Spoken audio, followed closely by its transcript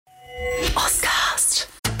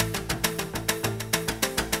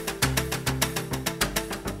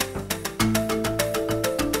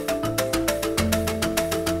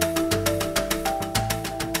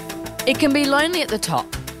It can be lonely at the top.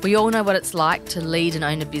 We all know what it's like to lead and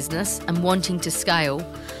own a business and wanting to scale,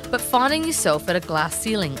 but finding yourself at a glass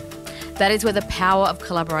ceiling. That is where the power of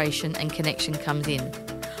collaboration and connection comes in.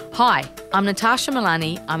 Hi, I'm Natasha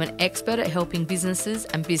Milani. I'm an expert at helping businesses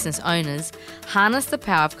and business owners harness the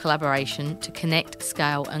power of collaboration to connect,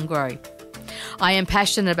 scale and grow. I am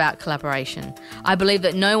passionate about collaboration. I believe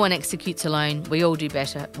that no one executes alone. We all do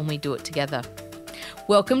better when we do it together.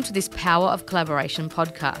 Welcome to this Power of Collaboration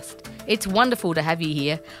podcast. It's wonderful to have you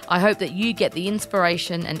here. I hope that you get the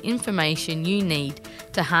inspiration and information you need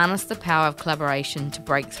to harness the power of collaboration to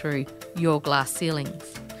break through your glass ceilings.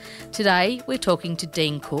 Today, we're talking to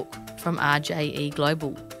Dean Cook from RJE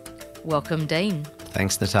Global. Welcome, Dean.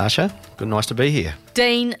 Thanks, Natasha. Good, nice to be here.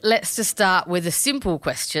 Dean, let's just start with a simple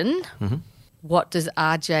question. What does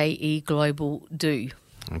RJE Global do?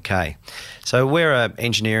 Okay. So we're an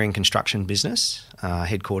engineering construction business,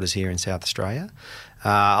 headquarters here in South Australia.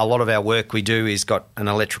 A lot of our work we do is got an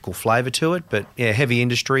electrical flavour to it, but heavy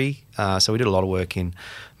industry. So we did a lot of work in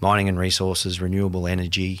mining and resources, renewable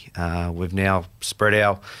energy. We've now spread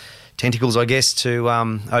our tentacles, I guess, to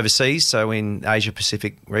overseas. So in Asia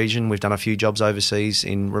Pacific region, we've done a few jobs overseas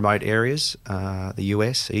in remote areas, the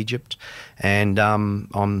US, Egypt, and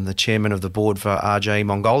I'm the chairman of the board for RJ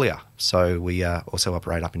Mongolia. So we also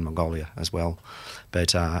operate up in Mongolia as well.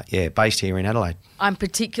 But based here in Adelaide. I'm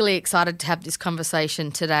particularly excited to have this conversation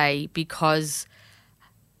today because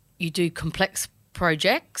you do complex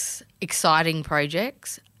projects, exciting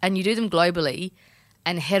projects, and you do them globally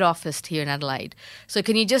and head office here in Adelaide. So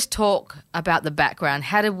can you just talk about the background?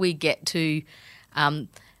 How did we get to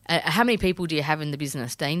how many people do you have in the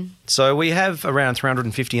business, Dean? So we have around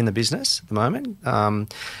 350 in the business at the moment.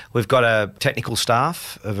 We've got a technical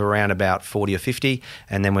staff of around about 40 or 50,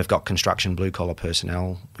 and then we've got construction blue-collar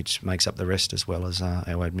personnel, which makes up the rest, as well as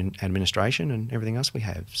our administration and everything else we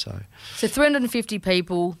have. So 350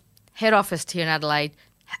 people, head office here in Adelaide.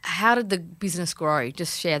 How did the business grow?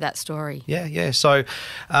 Just share that story. Yeah. So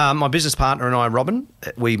my business partner and I, Robin,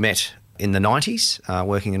 we met in the 90s,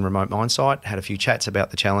 working in remote mine site, had a few chats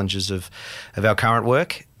about the challenges of our current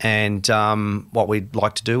work and what we'd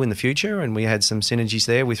like to do in the future, and we had some synergies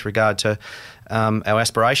there with regard to our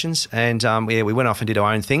aspirations. And we went off and did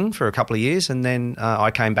our own thing for a couple of years, and then I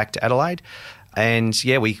came back to Adelaide. And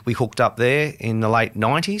we hooked up there in the late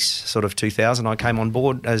 90s, sort of 2000. I came on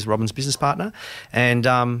board as Robin's business partner, and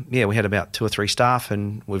we had about 2 or 3 staff,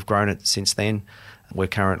 and we've grown it since then. We're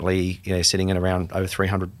currently sitting at around over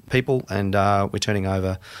 300 people, and we're turning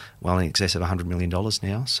over in excess of $100 million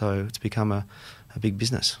now. So it's become a big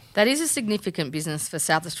business. That is a significant business for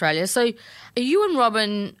South Australia. So are you and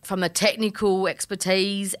Robin from a technical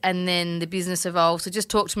expertise and then the business evolves? So just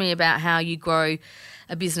talk to me about how you grow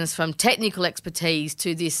a business from technical expertise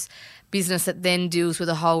to this business that then deals with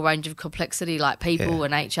a whole range of complexity like people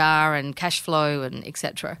and HR and cash flow and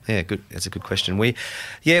etc. Yeah, good. That's a good question. We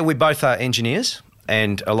both are engineers.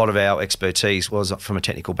 And a lot of our expertise was from a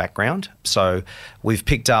technical background. So we've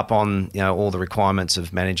picked up on all the requirements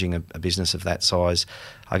of managing a business of that size,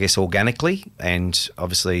 I guess, organically, and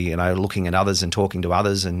obviously looking at others and talking to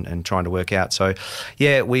others and trying to work out. So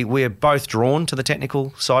we're both drawn to the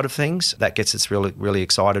technical side of things. That gets us really, really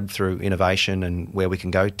excited through innovation and where we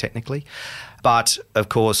can go technically. But of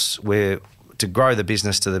course, to grow the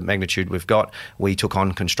business to the magnitude we've got, we took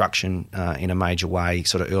on construction in a major way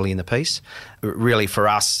sort of early in the piece. Really, for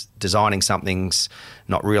us, designing something's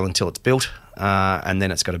not real until it's built, and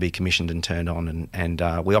then it's got to be commissioned and turned on.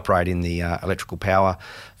 And we operate in the electrical power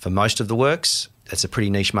for most of the works. It's a pretty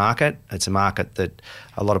niche market. It's a market that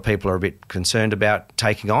a lot of people are a bit concerned about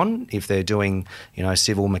taking on if they're doing,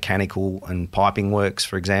 civil, mechanical and piping works,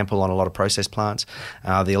 for example, on a lot of process plants.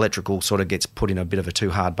 The electrical sort of gets put in a bit of a too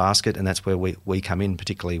hard basket, and that's where we come in,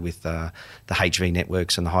 particularly with the HV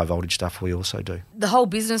networks and the high voltage stuff we also do. The whole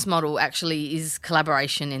business model actually is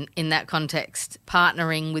collaboration in that context,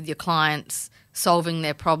 partnering with your clients, solving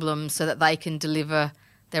their problems so that they can deliver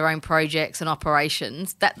their own projects and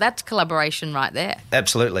operations. That's collaboration right there.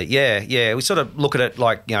 Absolutely, yeah. We sort of look at it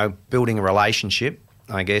like, building a relationship,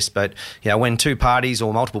 I guess. But, when 2 parties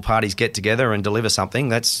or multiple parties get together and deliver something,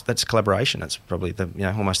 that's collaboration. That's probably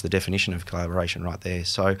almost the definition of collaboration right there.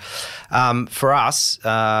 So for us,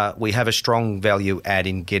 we have a strong value add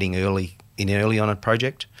in getting early on a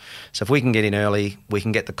project. So if we can get in early, we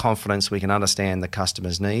can get the confidence, we can understand the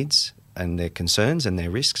customer's needs and their concerns and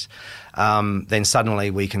their risks, then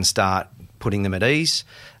suddenly we can start putting them at ease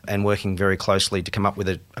and working very closely to come up with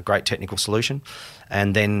a great technical solution.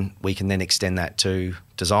 And then we can then extend that to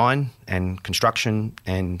design and construction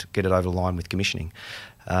and get it over the line with commissioning.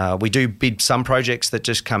 We do bid some projects that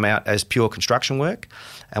just come out as pure construction work,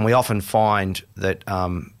 and we often find that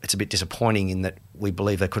it's a bit disappointing in that we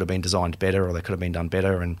believe they could have been designed better or they could have been done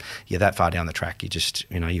better, and you're that far down the track,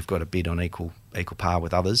 you've got to bid on equal par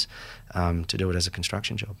with others to do it as a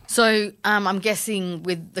construction job. So I'm guessing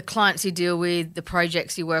with the clients you deal with, the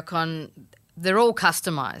projects you work on, they're all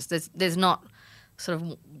customised. There's not sort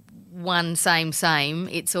of one same.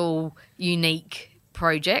 It's all unique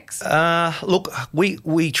projects. Look,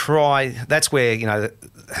 we try. That's where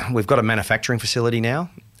we've got a manufacturing facility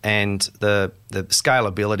now. And the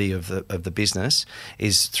scalability of the business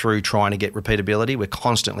is through trying to get repeatability. We're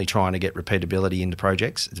constantly trying to get repeatability into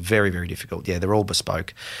projects. It's very, very difficult. Yeah, they're all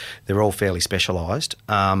bespoke. They're all fairly specialised.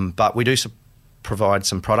 But we do provide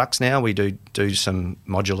some products now. We do some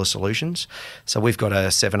modular solutions. So we've got a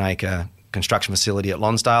 7-acre construction facility at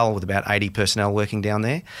Lonsdale with about 80 personnel working down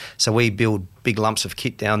there. So we build big lumps of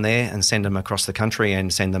kit down there and send them across the country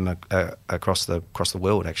and send them across the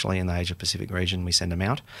world, actually, in the Asia Pacific region. We send them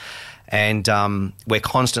out. And we're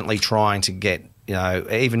constantly trying to get,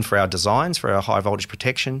 even for our designs, for our high voltage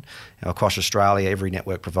protection, across Australia, every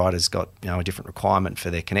network provider's got, a different requirement for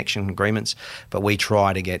their connection agreements. But we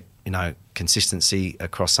try to get, consistency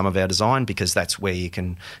across some of our design, because that's where you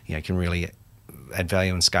can really add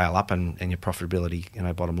value and scale up, and your profitability,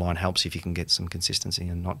 bottom line, helps if you can get some consistency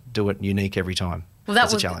and not do it unique every time. Well,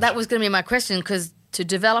 that was going to be my question, because to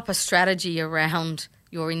develop a strategy around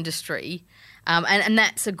your industry, and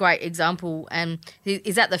that's a great example. And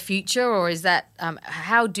is that the future, or is that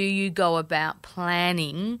how do you go about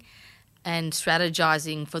planning and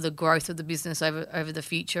strategizing for the growth of the business over the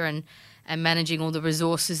future, and managing all the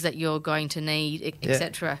resources that you're going to need,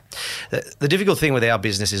 etc.? The difficult thing with our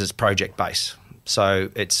business is it's project based. So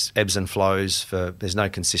it's ebbs and flows. There's no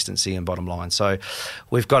consistency in bottom line. So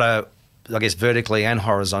we've got to, vertically and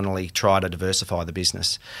horizontally try to diversify the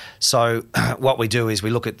business. So what we do is we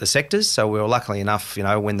look at the sectors. So we were lucky enough,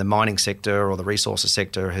 when the mining sector or the resources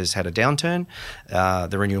sector has had a downturn,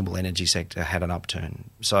 the renewable energy sector had an upturn.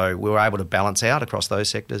 So we were able to balance out across those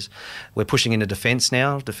sectors. We're pushing into defence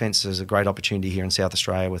now. Defence is a great opportunity here in South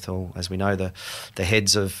Australia with all, as we know, the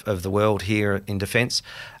heads of the world here in defence.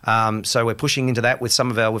 So we're pushing into that with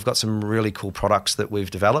we've got some really cool products that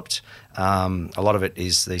we've developed. A lot of it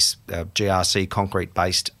is these GRC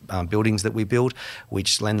concrete-based buildings that we build,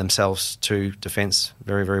 which lend themselves to defence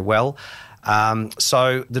very, very well.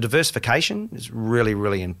 So the diversification is really,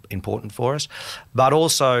 really important for us. But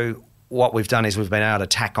also what we've done is we've been able to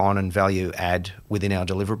tack on and value add within our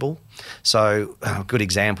deliverable. So good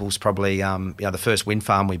examples probably, the first wind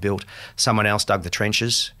farm we built, someone else dug the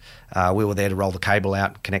trenches. We were there to roll the cable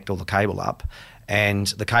out, connect all the cable up. And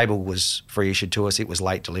the cable was free issued to us. It was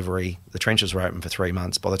late delivery. The trenches were open for 3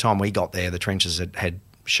 months. By the time we got there, the trenches had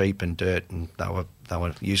sheep and dirt, and they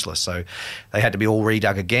were useless. So they had to be all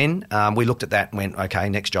redug again. We looked at that and went, okay,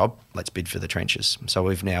 next job, let's bid for the trenches. So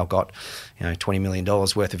we've now got $20 million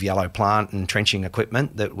worth of yellow plant and trenching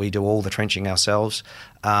equipment that we do all the trenching ourselves.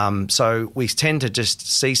 So we tend to just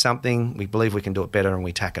see something, we believe we can do it better, and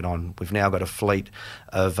we tack it on. We've now got a fleet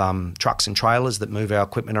of trucks and trailers that move our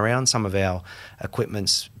equipment around. Some of our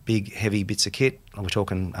equipment's big, heavy bits of kit. We're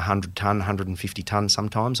talking 100 tonne, 150 tonne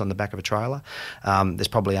sometimes on the back of a trailer. There's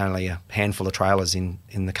probably only a handful of trailers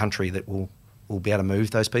in the country that will be able to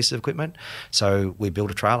move those pieces of equipment. So we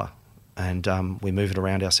build a trailer and we move it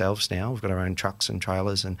around ourselves now. We've got our own trucks and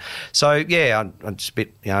trailers. And so, it's a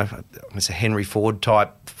bit, it's a Henry Ford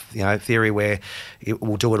type, theory where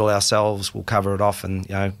we'll do it all ourselves, we'll cover it off,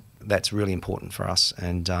 and, that's really important for us.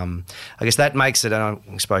 And I guess that makes it, and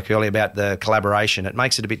I spoke earlier about the collaboration, it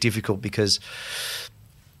makes it a bit difficult because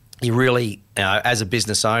you really, as a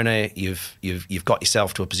business owner, you've got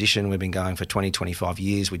yourself to a position. We've been going for 20, 25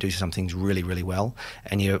 years. We do some things really, really well,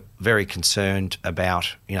 and you're very concerned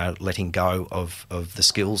about, letting go of the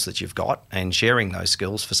skills that you've got and sharing those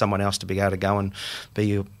skills for someone else to be able to go and be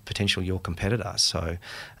your competitor. So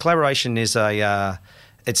collaboration is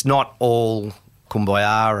it's not all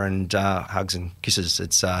kumbaya and hugs and kisses.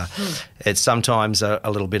 It's sometimes a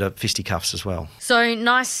little bit of fisticuffs as well. So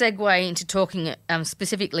nice segue into talking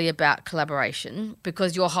specifically about collaboration,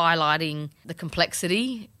 because you're highlighting the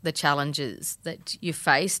complexity, the challenges that you've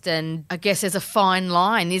faced, and I guess there's a fine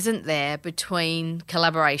line, isn't there, between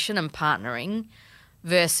collaboration and partnering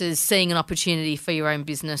versus seeing an opportunity for your own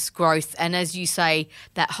business growth and, as you say,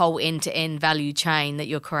 that whole end-to-end value chain that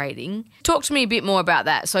you're creating. Talk to me a bit more about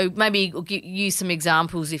that. So maybe use some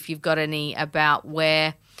examples, if you've got any, about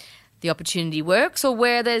where the opportunity works or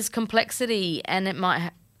where there's complexity and it might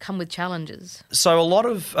come with challenges? So a lot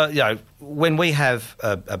of, when we have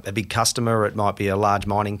a big customer, it might be a large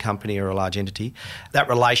mining company or a large entity, that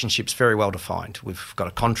relationship's very well defined. We've got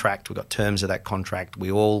a contract, we've got terms of that contract.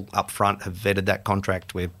 We all up front have vetted that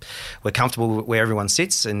contract. We're comfortable where everyone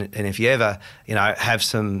sits, and if you ever, have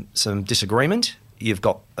some disagreement, you've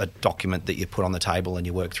got a document that you put on the table and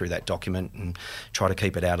you work through that document and try to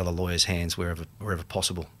keep it out of the lawyer's hands wherever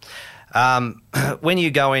possible. When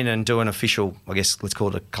you go in and do an official, I guess let's call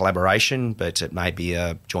it a collaboration, but it may be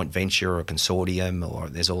a joint venture or a consortium, or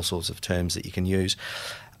there's all sorts of terms that you can use,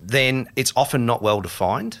 then it's often not well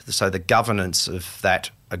defined. So the governance of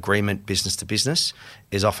that agreement, business to business,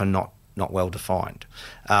 is often not well defined.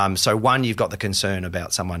 So one, you've got the concern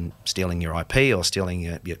about someone stealing your IP or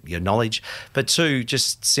stealing your knowledge, but two,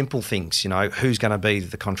 just simple things, who's going to be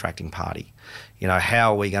the contracting party?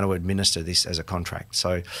 How are we going to administer this as a contract?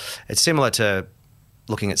 So it's similar to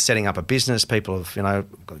looking at setting up a business. People have,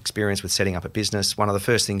 got experience with setting up a business. One of the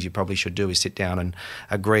first things you probably should do is sit down and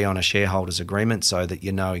agree on a shareholders agreement so that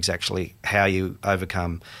you know exactly how you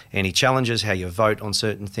overcome any challenges, how you vote on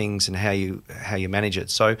certain things, and how you manage it.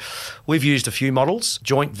 So we've used a few models.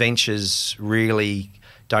 Joint ventures really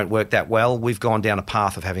don't work that well. We've gone down a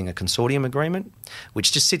path of having a consortium agreement,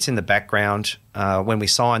 which just sits in the background. When we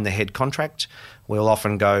sign the head contract, we'll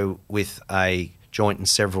often go with a joint and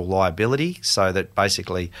several liability, so that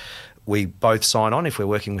basically we both sign on if we're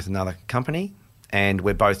working with another company, and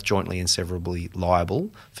we're both jointly and severably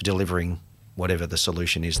liable for delivering whatever the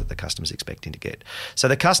solution is that the customer's expecting to get. So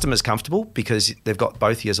the customer's comfortable because they've got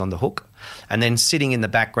both ears on the hook, and then sitting in the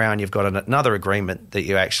background you've got another agreement that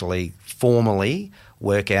you actually formally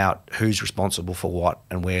work out who's responsible for what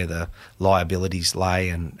and where the liabilities lay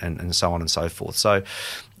and so on and so forth. So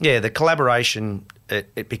yeah, the collaboration,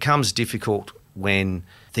 it becomes difficult when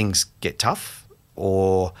things get tough,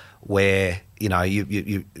 or where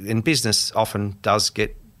you in business often does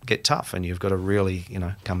get tough, and you've got to really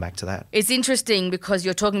come back to that. It's interesting because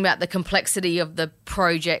you're talking about the complexity of the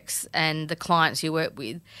projects and the clients you work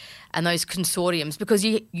with and those consortiums, because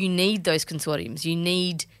you need those consortiums. You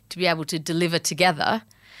need to be able to deliver together.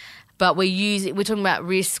 But we're talking about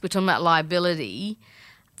risk, we're talking about liability.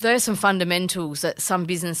 There are some fundamentals that some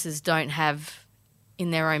businesses don't have in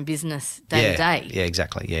their own business day to day. Yeah,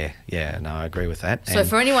 exactly. Yeah. No, I agree with that. So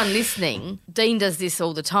for anyone listening, Dean does this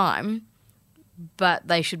all the time, but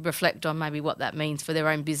they should reflect on maybe what that means for their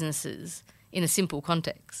own businesses in a simple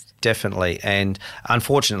context. Definitely. And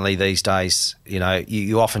unfortunately these days,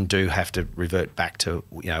 you often do have to revert back to,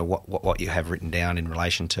 what you have written down in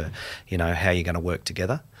relation to, how you're going to work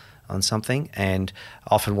together on something, and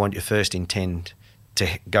often what you first intend to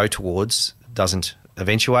go towards doesn't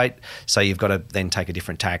eventuate, so you've got to then take a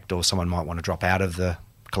different tact, or someone might want to drop out of the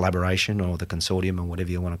collaboration or the consortium or whatever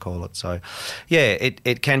you want to call it. So yeah,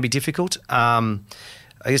 it can be difficult.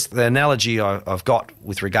 I guess the analogy I've got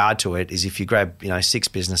with regard to it is if you grab 6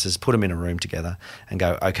 businesses, put them in a room together and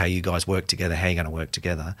go, okay, you guys work together, how are you going to work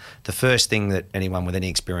together? The first thing that anyone with any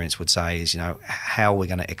experience would say is, how are we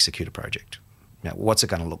going to execute a project? What's it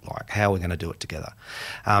going to look like? How are we going to do it together?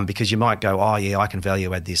 Because you might go, oh yeah, I can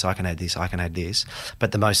value add this, I can add this, I can add this.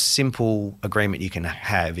 But the most simple agreement you can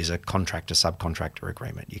have is a contractor-subcontractor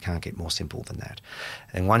agreement. You can't get more simple than that.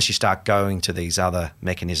 And once you start going to these other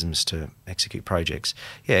mechanisms to execute projects,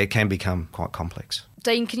 yeah, it can become quite complex.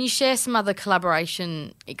 Dean, can you share some other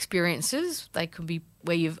collaboration experiences? They could be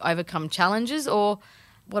where you've overcome challenges, or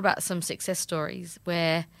what about some success stories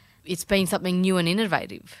where it's been something new and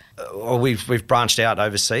innovative? Well, we've branched out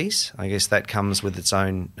overseas. I guess that comes with its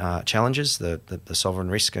own challenges. The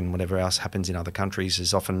sovereign risk and whatever else happens in other countries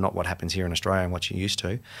is often not what happens here in Australia and what you're used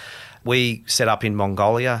to. We set up in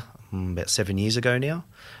Mongolia about 7 years ago now.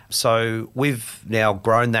 So we've now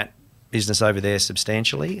grown that business over there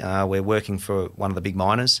substantially. We're working for one of the big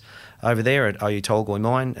miners over there at Oyu Tolgoi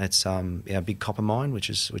mine. It's a big copper mine, which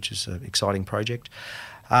is an exciting project.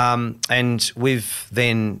 And we've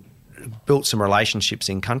then built some relationships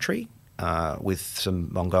in country with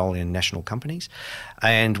some Mongolian national companies.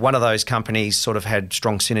 And one of those companies sort of had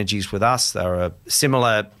strong synergies with us. They were a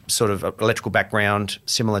similar sort of electrical background,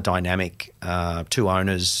 similar dynamic, 2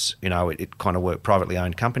 owners, it kind of worked, privately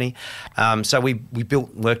owned company. So we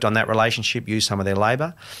worked on that relationship, used some of their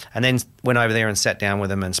labour, and then went over there and sat down with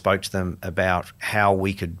them and spoke to them about how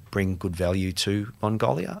we could bring good value to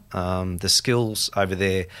Mongolia. The skills over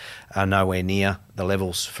there are nowhere near the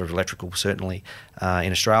levels for electrical, certainly,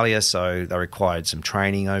 in Australia. So they required some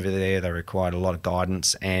training over there. They required a lot of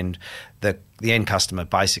guidance, and the end customer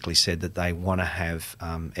basically said that they want to have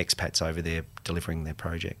expats over there delivering their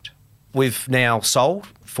project. We've now sold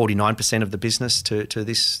 49% of the business to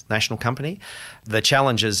this national company. The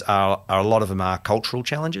challenges are a lot of them are cultural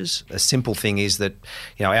challenges. A simple thing is that,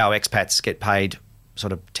 our expats get paid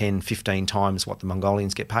sort of 10, 15 times what the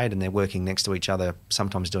Mongolians get paid, and they're working next to each other,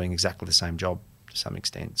 sometimes doing exactly the same job to some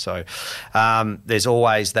extent. So there's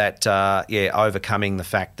always that, overcoming the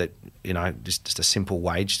fact that, just a simple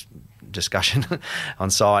wage discussion on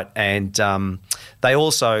site. And they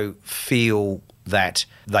also feel that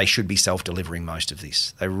they should be self-delivering most of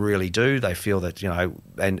this. They really do. They feel that,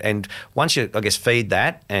 and once you, feed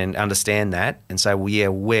that and understand that and say, well, yeah,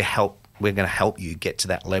 we're going to help you get to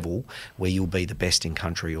that level where you'll be the best in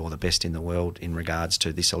country or the best in the world in regards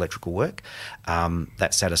to this electrical work,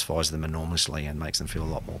 that satisfies them enormously and makes them feel a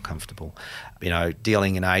lot more comfortable.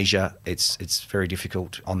 Dealing in Asia, it's very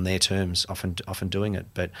difficult on their terms, often doing it.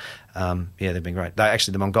 But they've been great.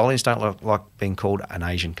 The Mongolians don't like being called an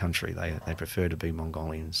Asian country. They prefer to be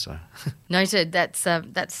Mongolians. So noted.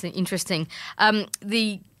 That's interesting.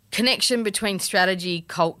 The connection between strategy,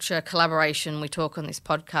 culture, collaboration, we talk on this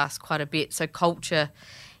podcast quite a bit. So culture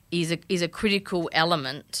is a critical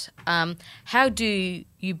element. How do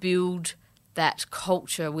you build that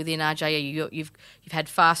culture within RJE? You've had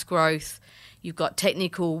fast growth, you've got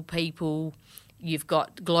technical people, you've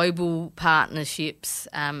got global partnerships,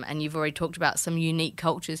 and you've already talked about some unique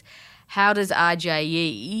cultures. How does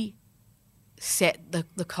RJE set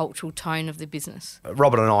the cultural tone of the business?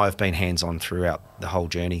 Robert and I have been hands-on throughout the whole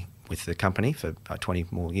journey with the company for 20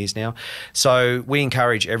 more years now. So we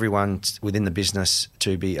encourage everyone within the business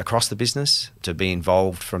to be across the business, to be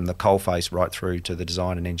involved from the coalface right through to the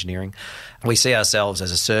design and engineering. We see ourselves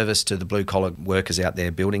as a service to the blue-collar workers out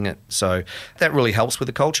there building it. So that really helps with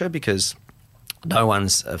the culture because no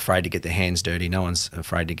one's afraid to get their hands dirty. No one's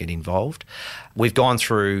afraid to get involved. We've gone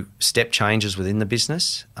through step changes within the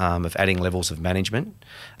business of adding levels of management,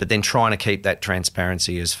 but then trying to keep that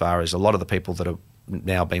transparency as far as a lot of the people that have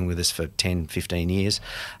now been with us for 10, 15 years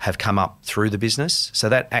have come up through the business. So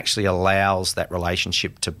that actually allows that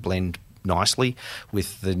relationship to blend nicely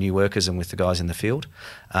with the new workers and with the guys in the field,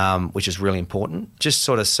 which is really important. Just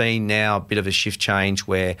sort of seeing now a bit of a shift change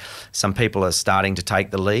where some people are starting to take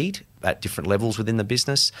the lead at different levels within the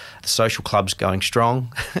business. The social club's going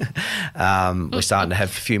strong. We're starting to have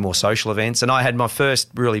a few more social events. And I had my first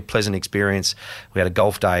really pleasant experience. We had a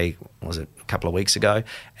golf day, a couple of weeks ago?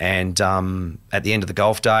 And at the end of the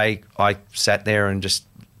golf day, I sat there and just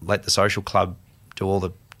let the social club do all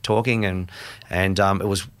the talking, and it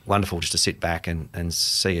was wonderful just to sit back and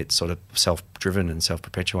see it sort of self-driven and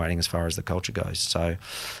self-perpetuating as far as the culture goes. So,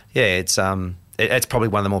 yeah, it's probably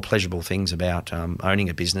one of the more pleasurable things about owning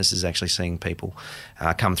a business is actually seeing people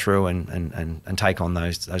come through and take on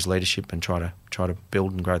those leadership and try to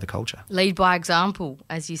build and grow the culture. Lead by example,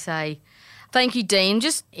 as you say. Thank you, Dean.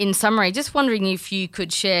 Just in summary, just wondering if you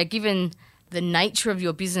could share, given the nature of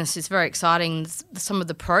your business, it's very exciting. Some of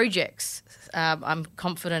the projects, I'm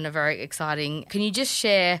confident, are very exciting. Can you just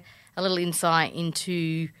share a little insight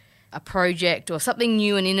into a project or something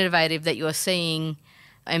new and innovative that you're seeing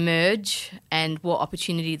emerge and what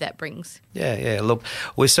opportunity that brings? Yeah. Look,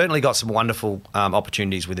 we've certainly got some wonderful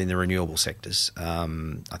opportunities within the renewable sectors. I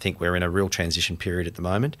think we're in a real transition period at the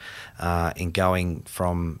moment in going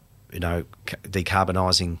from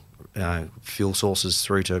decarbonising fuel sources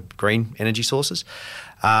through to green energy sources.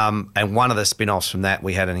 And one of the spin-offs from that,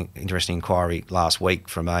 we had an interesting inquiry last week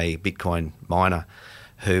from a Bitcoin miner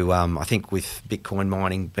who I think with Bitcoin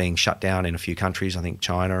mining being shut down in a few countries, I think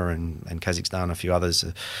China and Kazakhstan and a few others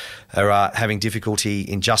are having difficulty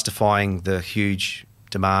in justifying the huge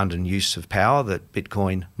demand and use of power that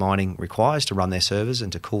Bitcoin mining requires to run their servers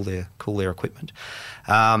and to cool their equipment.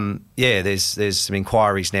 There's some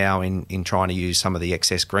inquiries now in trying to use some of the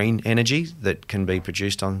excess green energy that can be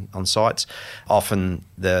produced on sites. Often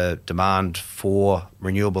the demand for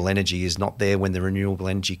renewable energy is not there when the renewable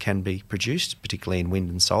energy can be produced, particularly in wind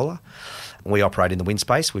and solar. We operate in the wind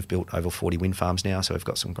space. We've built over 40 wind farms now, so we've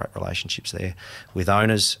got some great relationships there with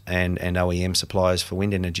owners and OEM suppliers for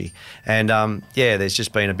wind energy. And there's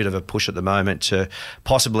just been a bit of a push at the moment to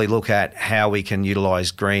possibly look at how we can utilise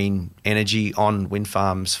green energy on wind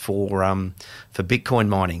farms for Bitcoin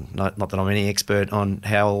mining. Not that I'm any expert on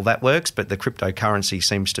how all that works, but the cryptocurrency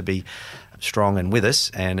seems to be strong and with us,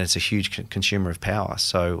 and it's a huge consumer of power.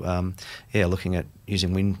 So, looking at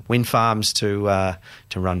using wind farms to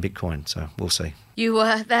run Bitcoin. So we'll see.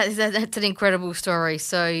 That's an incredible story.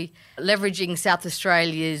 So leveraging South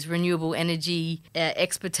Australia's renewable energy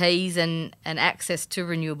expertise and access to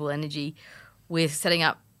renewable energy, we're setting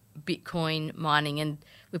up Bitcoin mining, and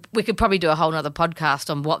we could probably do a whole other podcast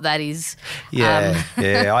on what that is. Yeah,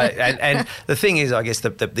 and the thing is, I guess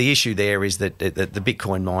the issue there is that the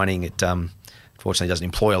Bitcoin mining, it fortunately doesn't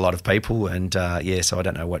employ a lot of people, and so I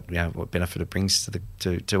don't know what benefit it brings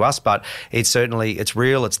to us, but it's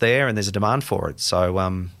real, it's there, and there's a demand for it.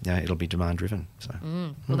 So it'll be demand driven. So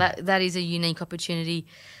well, that is a unique opportunity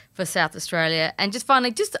for South Australia. And just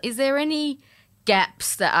finally, is there any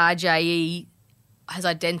gaps that RJE has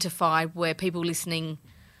identified where people listening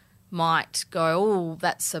might go, oh,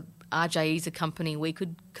 RJE's a company we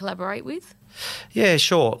could collaborate with? Yeah,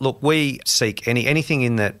 sure. Look, we seek anything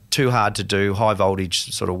in that too hard to do, high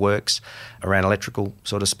voltage sort of works around electrical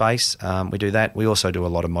sort of space. We do that. We also do a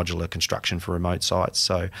lot of modular construction for remote sites.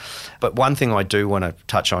 So, but one thing I do want to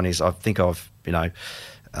touch on is I think I've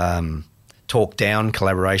talk down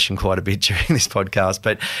collaboration quite a bit during this podcast,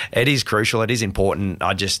 but it is crucial. It is important.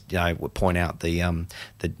 I just point out the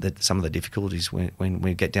some of the difficulties when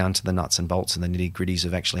we get down to the nuts and bolts and the nitty gritties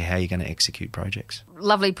of actually how you're going to execute projects.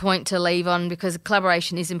 Lovely point to leave on, because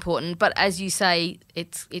collaboration is important. But as you say,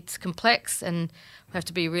 it's complex, and we have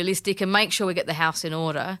to be realistic and make sure we get the house in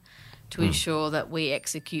order to ensure that we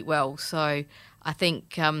execute well. So I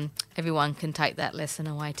think everyone can take that lesson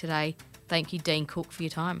away today. Thank you, Dean Cook, for your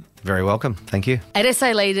time. Very welcome. Thank you. At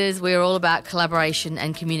SA Leaders, we're all about collaboration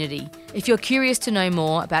and community. If you're curious to know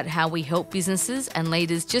more about how we help businesses and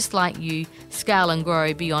leaders just like you scale and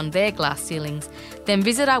grow beyond their glass ceilings, then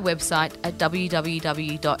visit our website at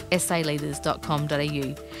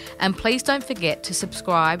www.saleaders.com.au. And please don't forget to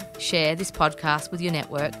subscribe, share this podcast with your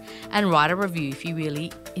network, and write a review if you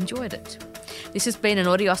really enjoyed it. This has been an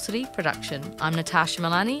Audiosity production. I'm Natasha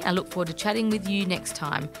Milani. I look forward to chatting with you next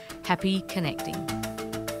time. Happy connecting.